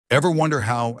Ever wonder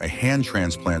how a hand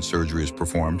transplant surgery is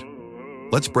performed?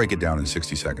 Let's break it down in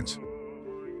 60 seconds.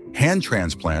 Hand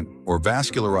transplant, or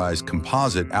vascularized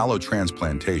composite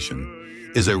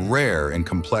allotransplantation, is a rare and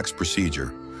complex procedure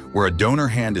where a donor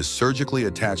hand is surgically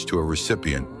attached to a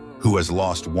recipient who has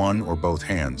lost one or both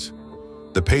hands.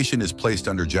 The patient is placed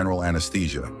under general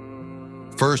anesthesia.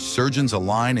 First, surgeons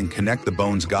align and connect the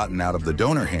bones gotten out of the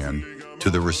donor hand to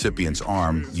the recipient's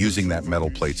arm using that metal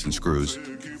plates and screws.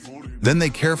 Then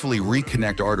they carefully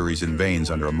reconnect arteries and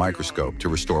veins under a microscope to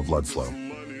restore blood flow.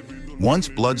 Once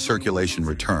blood circulation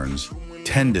returns,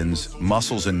 tendons,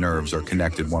 muscles, and nerves are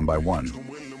connected one by one.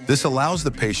 This allows the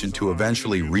patient to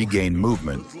eventually regain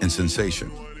movement and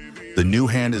sensation. The new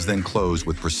hand is then closed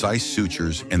with precise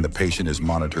sutures and the patient is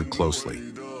monitored closely.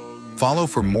 Follow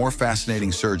for more fascinating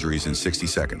surgeries in 60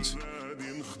 seconds.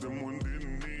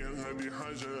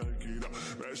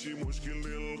 ماشي مشكل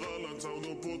الغلط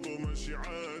عاودو بوطو ماشي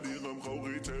عادي غنبقاو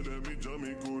غير تلاميذ جامي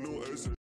يكونو